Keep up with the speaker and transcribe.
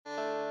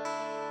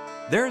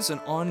There's an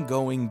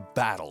ongoing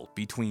battle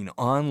between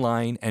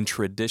online and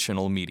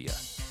traditional media.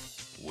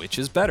 Which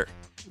is better?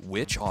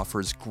 Which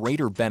offers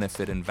greater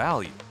benefit and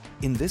value?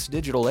 In this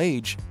digital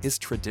age, is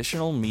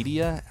traditional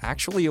media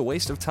actually a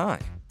waste of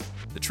time?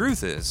 The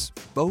truth is,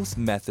 both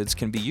methods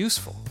can be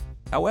useful.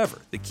 However,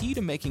 the key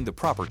to making the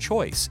proper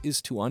choice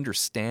is to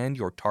understand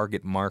your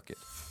target market.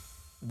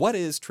 What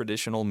is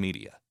traditional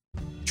media?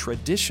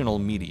 Traditional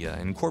media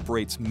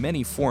incorporates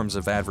many forms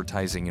of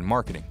advertising and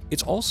marketing.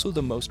 It's also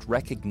the most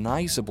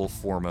recognizable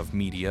form of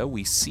media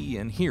we see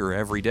and hear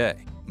every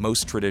day.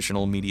 Most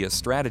traditional media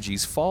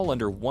strategies fall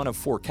under one of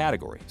four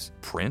categories: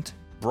 print,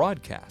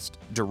 broadcast,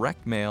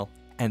 direct mail,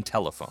 and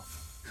telephone.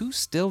 Who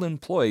still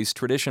employs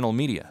traditional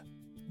media?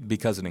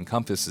 Because it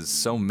encompasses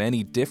so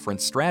many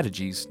different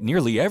strategies,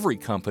 nearly every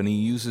company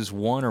uses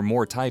one or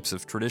more types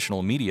of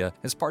traditional media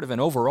as part of an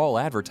overall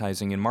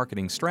advertising and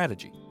marketing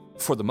strategy.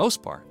 For the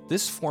most part,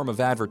 this form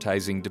of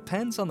advertising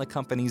depends on the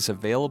company's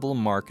available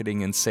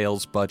marketing and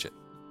sales budget.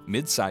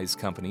 Mid-sized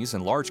companies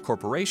and large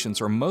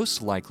corporations are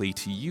most likely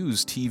to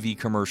use TV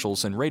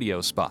commercials and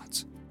radio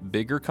spots.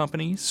 Bigger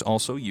companies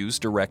also use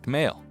direct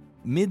mail.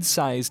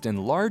 Mid-sized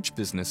and large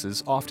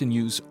businesses often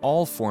use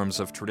all forms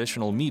of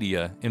traditional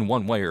media in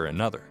one way or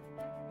another.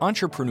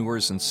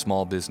 Entrepreneurs and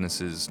small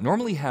businesses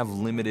normally have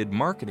limited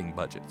marketing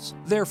budgets.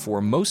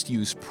 Therefore, most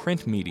use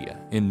print media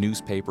in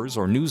newspapers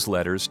or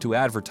newsletters to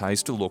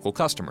advertise to local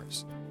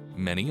customers.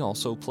 Many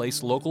also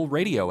place local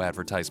radio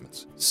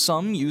advertisements.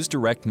 Some use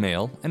direct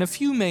mail, and a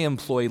few may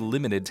employ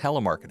limited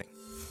telemarketing.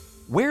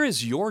 Where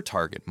is your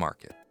target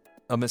market?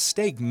 A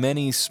mistake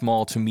many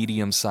small to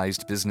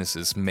medium-sized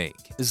businesses make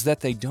is that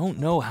they don't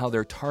know how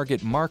their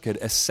target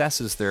market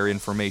assesses their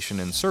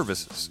information and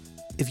services.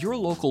 If you're a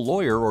local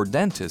lawyer or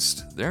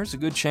dentist, there's a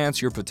good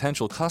chance your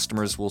potential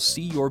customers will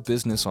see your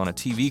business on a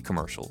TV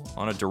commercial,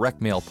 on a direct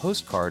mail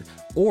postcard,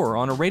 or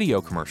on a radio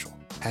commercial.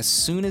 As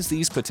soon as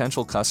these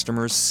potential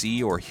customers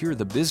see or hear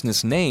the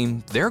business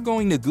name, they're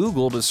going to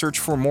Google to search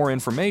for more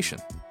information.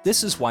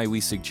 This is why we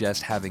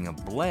suggest having a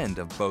blend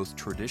of both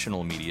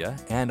traditional media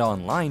and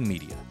online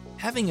media.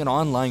 Having an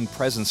online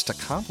presence to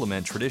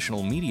complement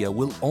traditional media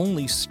will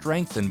only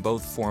strengthen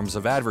both forms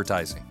of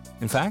advertising.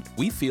 In fact,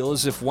 we feel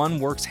as if one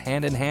works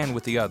hand in hand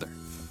with the other.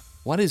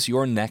 What is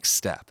your next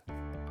step?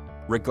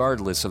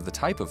 Regardless of the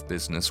type of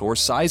business or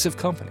size of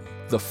company,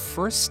 the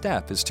first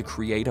step is to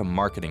create a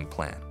marketing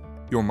plan.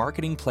 Your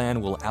marketing plan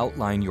will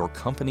outline your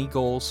company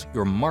goals,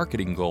 your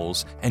marketing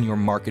goals, and your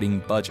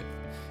marketing budget.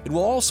 It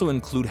will also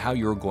include how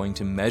you're going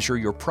to measure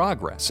your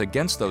progress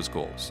against those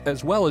goals,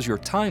 as well as your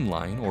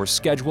timeline or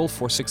schedule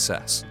for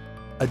success.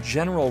 A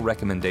general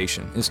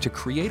recommendation is to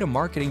create a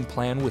marketing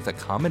plan with a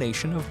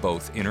combination of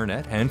both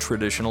internet and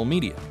traditional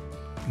media.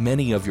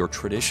 Many of your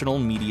traditional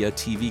media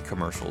TV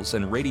commercials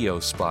and radio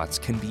spots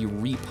can be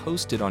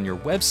reposted on your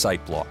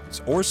website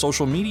blogs or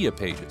social media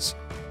pages.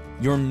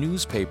 Your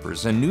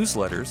newspapers and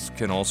newsletters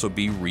can also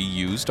be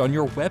reused on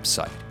your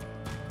website.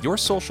 Your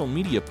social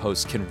media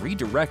posts can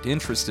redirect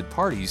interested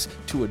parties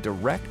to a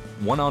direct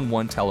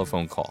one-on-one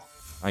telephone call.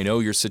 I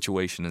know your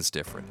situation is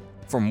different.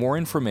 For more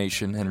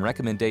information and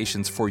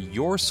recommendations for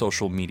your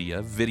social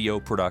media, video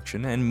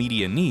production, and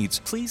media needs,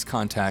 please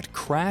contact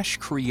Crash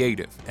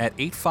Creative at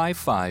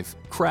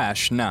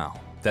 855-CRASH-NOW.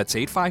 That's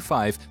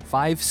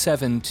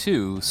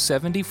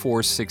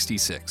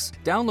 855-572-7466.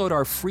 Download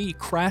our free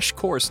Crash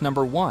Course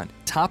number 1,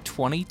 Top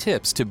 20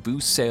 Tips to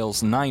Boost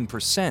Sales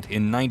 9%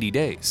 in 90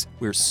 Days.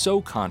 We're so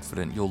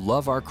confident you'll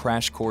love our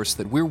Crash Course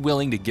that we're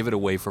willing to give it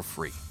away for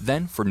free.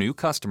 Then, for new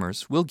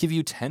customers, we'll give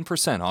you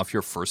 10% off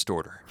your first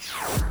order.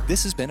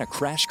 This has been a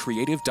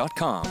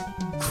CrashCreative.com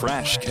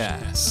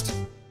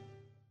Crashcast.